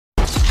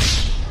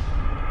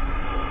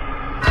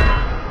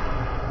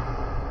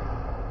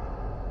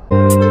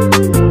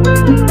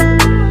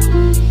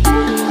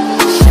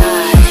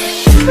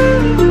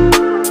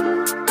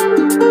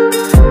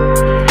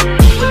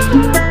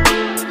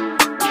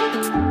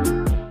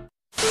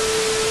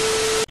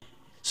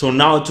So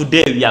now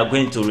today we are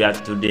going to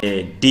react to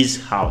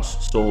this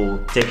house. So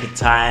take your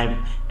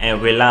time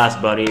and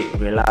relax, buddy.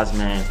 Relax,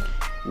 man.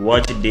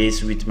 Watch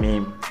this with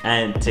me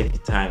and take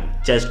your time.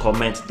 Just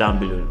comment down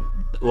below.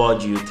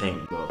 What do you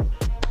think, bro?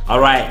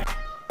 Alright.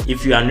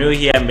 If you are new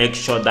here, make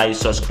sure that you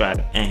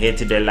subscribe and hit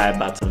the like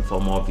button for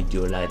more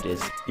video like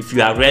this. If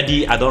you are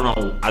ready, I don't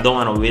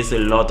want to waste a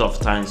lot of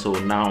time. So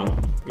now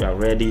you are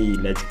ready.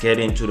 Let's get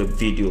into the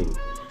video.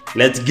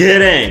 Let's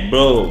get in,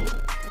 bro.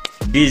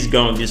 This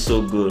gonna be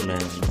so good,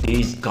 man.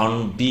 This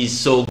gonna be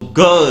so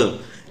good.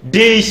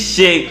 This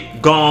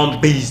shit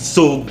gonna be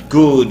so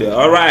good.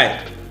 All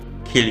right,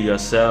 kill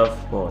yourself.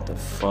 What the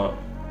fuck?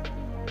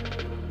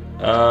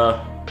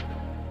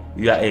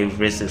 You are a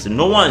racist.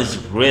 No one is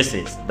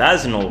racist.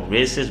 That's no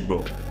racist,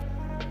 bro.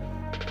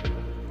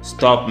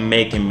 Stop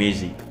making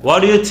music. What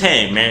do you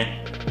think, man?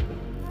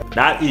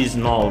 That is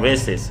not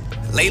racist.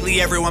 Lately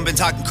everyone been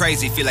talking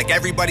crazy. Feel like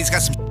everybody's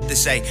got some to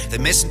say. They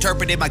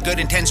misinterpreted my good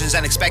intentions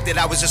and expected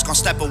I was just gonna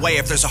step away.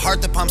 If there's a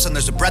heart that pumps and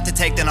there's a breath to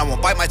take, then I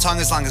won't bite my tongue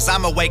as long as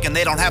I'm awake. And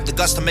they don't have the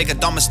guts to make a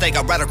dumb mistake.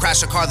 I'd rather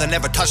crash a car than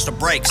never touch the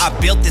brakes. I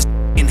built this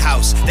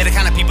house. They're the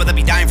kind of people that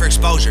be dying for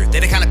exposure.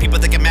 They're the kind of people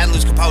that get mad and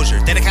lose composure.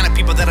 They're the kind of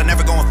people that are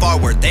never going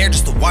forward. They're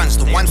just the ones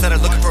that are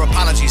looking for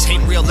apologies.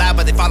 Hating real loud,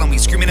 but they follow me.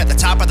 Screaming at the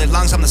top of their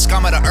lungs, I'm the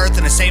scum of the earth.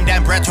 In the same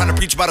damn breath, trying to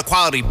preach about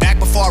equality. Back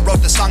before I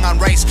wrote the song on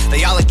race,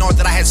 they all ignored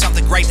that I had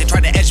something great. They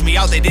tried to edge me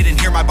out, they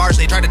didn't hear my bars.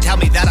 They tried to tell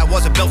me that I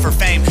wasn't built for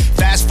fame.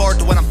 Fast forward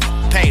to when I'm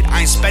paid. I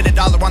ain't spend a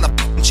dollar on the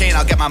chain.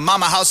 I'll get my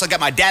mama a house, I'll get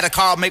my dad a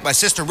car, I'll make my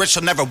sister rich,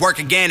 she'll never work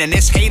again. And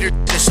this hater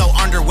is so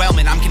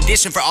underwhelming. I'm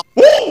conditioned for all.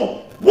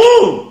 Woo!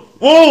 Woo!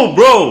 Whoa,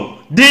 bro,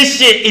 this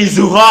shit is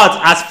hot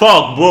as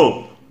fuck,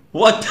 bro.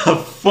 What the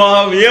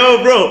fuck,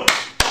 yo, bro?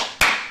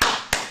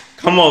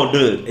 Come on,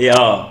 dude.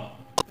 Yeah,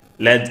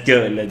 let's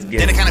go. They're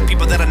the kind of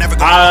people that are never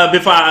going.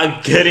 Before I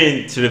get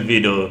into the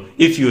video,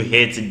 if you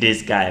hate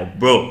this guy,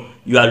 bro,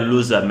 you are a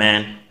loser,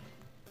 man.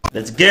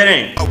 Let's get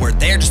in.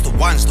 They're just the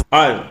ones.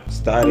 Alright,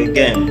 start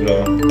again,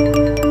 bro.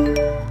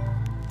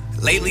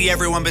 Lately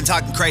everyone been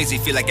talking crazy.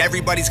 Feel like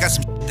everybody's got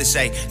some to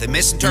say. They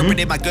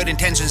misinterpreted my good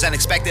intentions and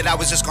expected I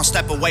was just gonna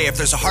step away. If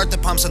there's a heart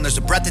that pumps and there's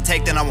a breath to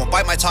take, then I won't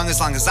bite my tongue as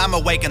long as I'm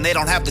awake. And they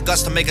don't have the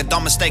guts to make a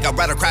dumb mistake. I'd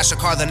rather crash a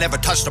car than never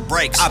touch the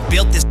brakes. I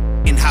built this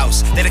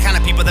house. They're the kind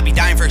of people that be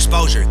dying for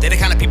exposure. They're the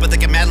kind of people that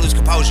get mad and lose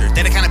composure.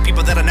 They're the kind of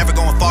people that are never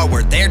going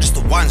forward. They're just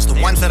the ones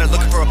that are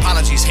looking for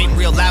apologies. Hating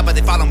real loud, but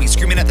they follow me.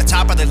 Screaming at the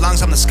top of their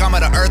lungs, I'm the scum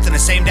of the earth. In the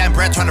same damn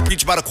breath, trying to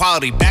preach about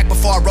equality. Back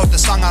before I wrote the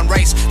song on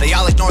race, they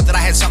all ignored that I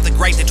had something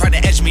great. They tried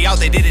to edge me out,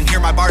 they didn't hear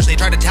my bars. They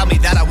tried to tell me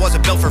that I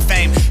wasn't built for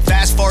fame.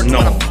 Fast forward to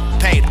when I'm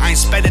paid. I ain't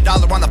spend a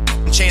dollar on the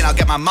chain. I'll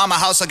get my mama a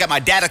house, I'll get my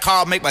dad a car,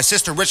 I'll make my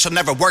sister rich, she'll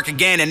never work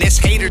again. And this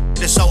hater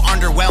is so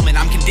underwhelming.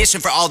 I'm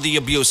conditioned for all the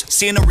abuse.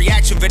 Seeing the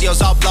reaction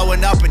videos all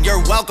blowing up, and you're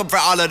welcome for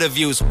all of the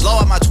views. Blow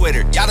up my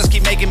Twitter, y'all just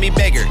keep making me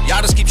bigger.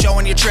 Y'all just keep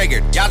showing you're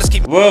triggered. Y'all just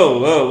keep. Whoa,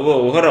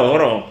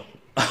 hold on.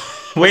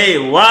 Wait,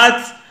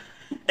 what?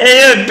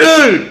 Hey,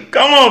 dude,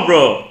 come on,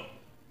 bro.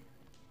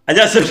 I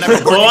just never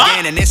work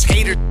again, and this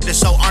hater is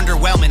so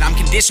underwhelming. I'm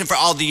conditioned for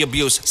all the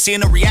abuse.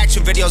 Seeing the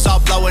reaction videos all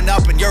blowing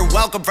up, and you're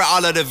welcome for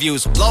all of the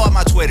views. Blow up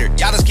my Twitter,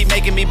 y'all just keep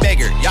making me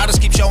bigger. Y'all just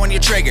keep showing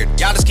you're triggered.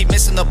 Y'all just keep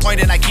missing the point,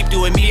 and I keep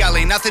doing me. Y'all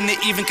ain't nothing to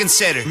even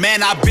consider.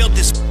 Man, I built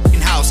this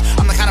house.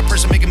 I'm the kind of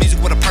person making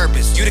music with a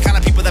purpose. You the kind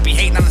of people that be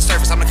hating on the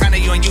surface. I'm the kind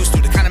of you ain't used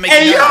to, the kind of make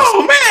you nervous.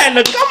 Yo,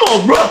 man, come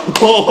on,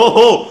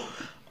 bro.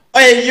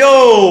 Hey,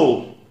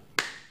 yo,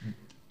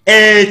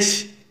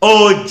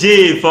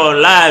 HOG for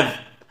life.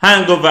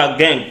 Hangover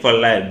gang for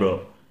life,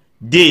 bro.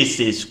 This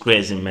is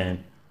crazy,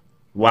 man.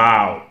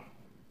 Wow,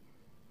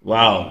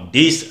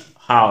 this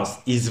house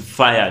is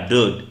fire,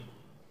 dude.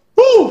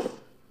 Woo,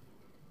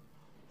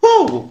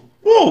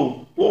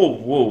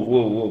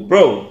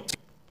 bro.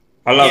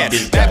 I love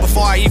this guy. Back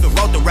before I even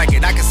wrote the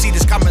record, I can see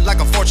this coming like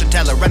a fortune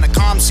teller. And a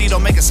calm sea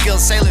don't make a skilled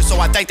sailor, so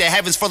I thank the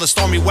heavens for the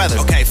stormy weather.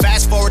 Okay,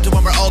 fast forward to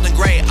when we're old and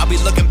gray. I'll be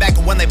looking back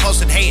at when they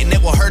posted hate, and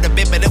it will hurt a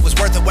bit, but it was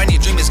worth it when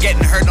your dream is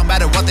getting hurt no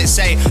matter what they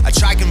say. I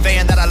try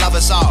conveying that I love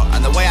us all,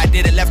 and the way I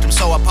did it left them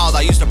so appalled.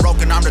 I used a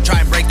broken arm to try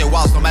and break their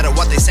walls. No matter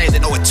what they say, they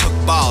know it took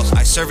balls.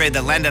 I surveyed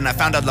the land and I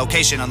found a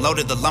location,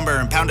 unloaded the lumber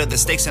and pounded the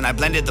stakes, and I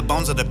blended the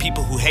bones of the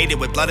people who hated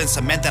with blood and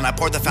cement. Then I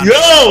poured the foundation.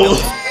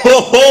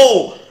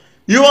 Yo,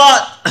 you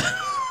are.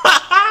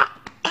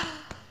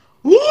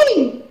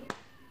 Woo!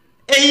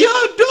 Hey,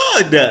 yo,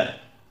 dude.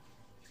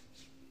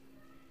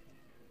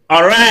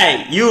 All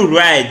right, you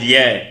right,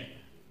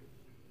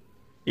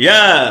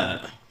 yeah.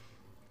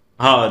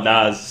 Oh,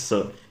 that's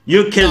so.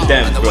 You killed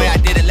them, and the bro. way I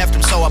did it left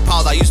them so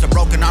appalled. I used a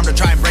broken arm to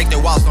try and break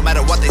their walls. No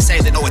matter what they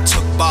say, they know it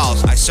took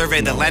balls. I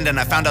surveyed the land and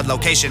I found a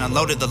location,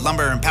 unloaded the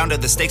lumber and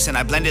pounded the stakes, and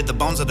I blended the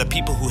bones of the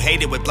people who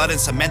hated with blood and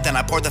cement. Then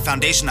I poured the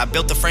foundation. I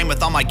built the frame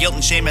with all my guilt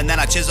and shame, and then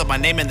I chiseled my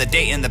name and the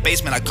date in the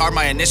basement. I carved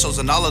my initials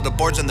and all of the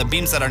boards and the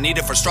beams that are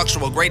needed for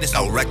structural greatness.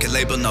 No record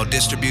label, no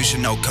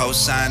distribution, no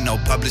cosign, no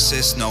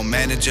publicist, no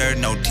manager,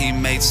 no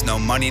teammates, no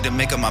money to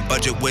make up my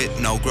budget with,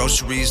 no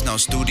groceries, no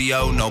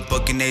studio, no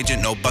booking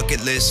agent, no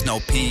bucket list, no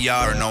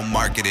PR, no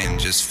marketing,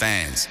 just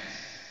fans.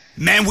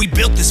 Man, we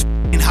built this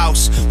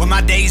house when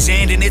my days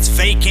end and it's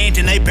vacant,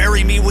 and they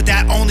bury me with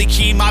that only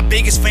key. My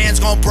biggest fans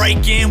gon'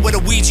 break in with a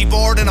Ouija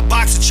board and a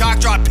box of chalk,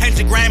 draw a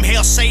pentagram,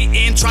 hail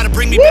Satan, try to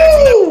bring me back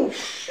from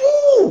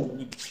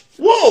the...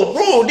 Whoa,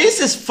 bro, this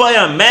is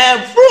fire,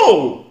 man,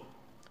 bro.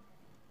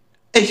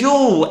 Hey,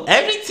 yo,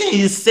 everything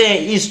he's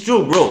saying is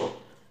true, bro.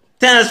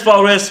 Thanks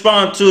for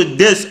responding to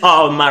this,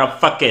 all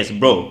motherfuckers,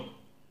 bro.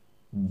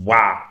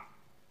 Wow.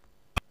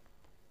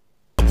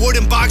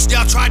 Wooden box they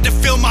tried to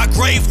fill my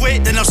grave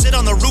with. Then they'll sit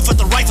on the roof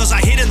with the rifles I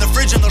hid in the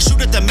fridge, and they'll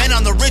shoot at the men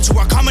on the ridge who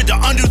are coming to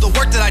undo the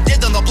work that I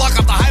did. Then they'll block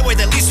off the highway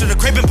that leads to the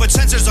crib and put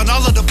sensors on all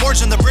of the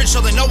boards and the bridge,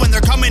 so they know when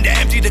they're coming to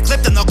empty the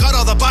clip. Then they'll gut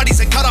all the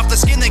bodies and cut off the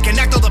skin, then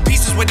connect all the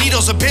pieces with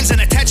needles and pins and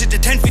attach it to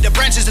 10 feet of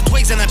branches and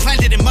twigs, and then plant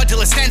it in mud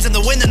till it stands in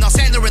the wind. Then they'll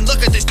stand there and look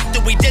at this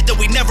that we did that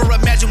we never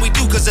imagined we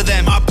do because of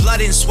them. Our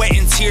blood and sweat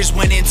and tears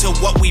went into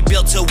what we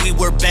built till we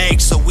were begged,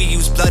 so we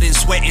used blood and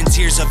sweat and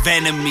tears of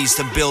enemies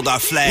to build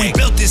our flag. We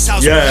built this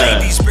house, we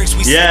laid these bricks,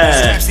 we set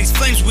these traps, these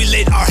flames we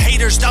lit. Our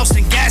haters doused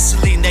in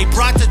gasoline they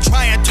brought to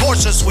try and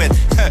torch us with.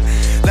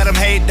 Let them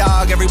hate,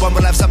 dog. Everyone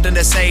will have something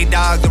to say,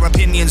 dog. Their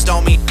opinions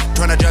don't mean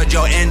trying to judge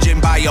your engine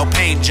by your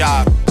paint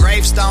job.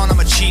 Gravestone, I'm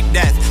a cheap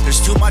death.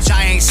 There's too much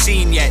I ain't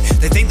seen yet.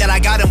 They think that I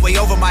got them way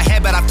over my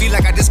head, but I feel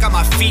like I just got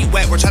my feet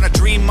wet. We're trying to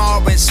dream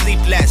more and sleep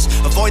less.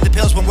 Avoid the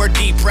pills when we're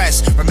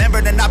depressed.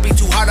 Remember to not be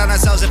too hard on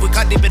ourselves. If we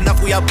cut deep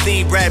enough, we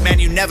bleed red. Man,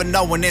 you never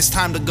know when it's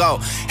time to go.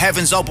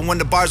 Heaven's open when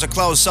the bars are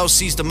closed, so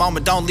seize the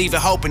moment. Don't leave it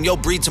hoping you'll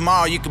breathe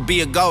tomorrow. You could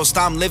be a ghost.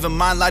 I'm living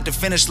mine like the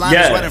finish line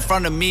is right in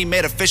front of me.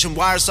 Made a fishing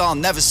wire, so I'll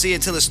never see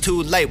it till it's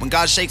too late. When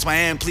God shakes my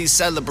hand, please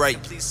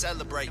celebrate. Please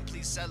celebrate.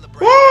 Please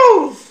celebrate.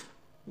 Woo!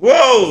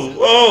 Whoa,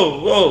 whoa,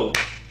 whoa.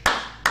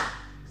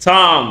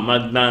 Tom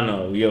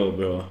Macdonald, yo,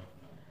 bro.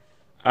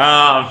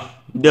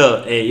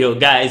 Hey, yo,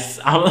 guys,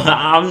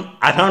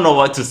 I don't know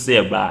what to say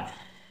about.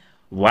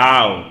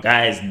 Wow,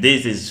 guys,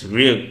 this is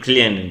real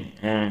clean.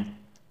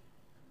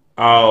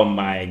 Oh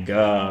my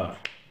God.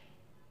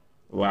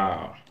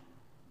 Wow.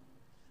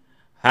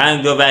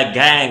 Hangover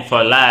gang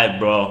for life,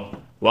 bro.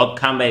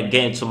 Welcome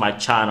again to my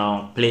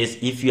channel. Please,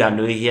 if you are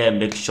new here,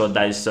 make sure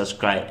that you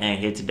subscribe and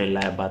hit the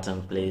like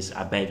button, please.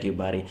 I beg you,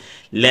 buddy.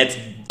 Let's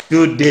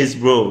do this,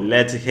 bro.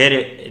 Let's hit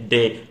it,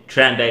 the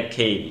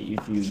 300K.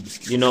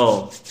 If you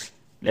know,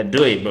 let's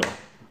do it, bro.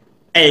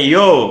 Hey,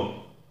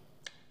 yo.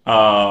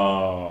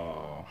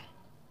 Wow.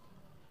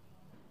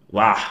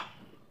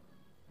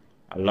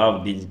 I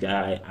love this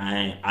guy.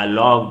 I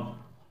love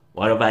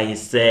whatever he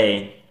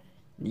say.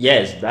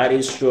 Yes, that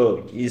is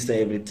true. He's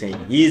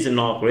everything. He's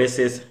not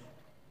racist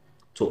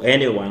to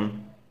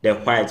anyone, the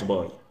white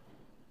boy.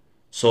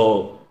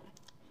 So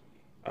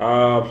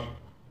I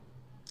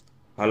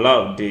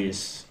love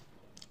this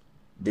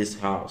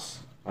house.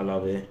 I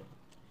love it.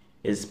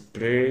 It's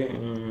pretty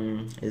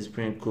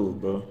cool,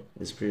 bro.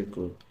 It's pretty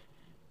cool.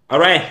 All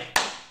right,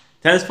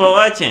 thanks for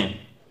watching.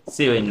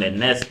 See you in the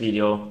next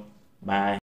video. Bye.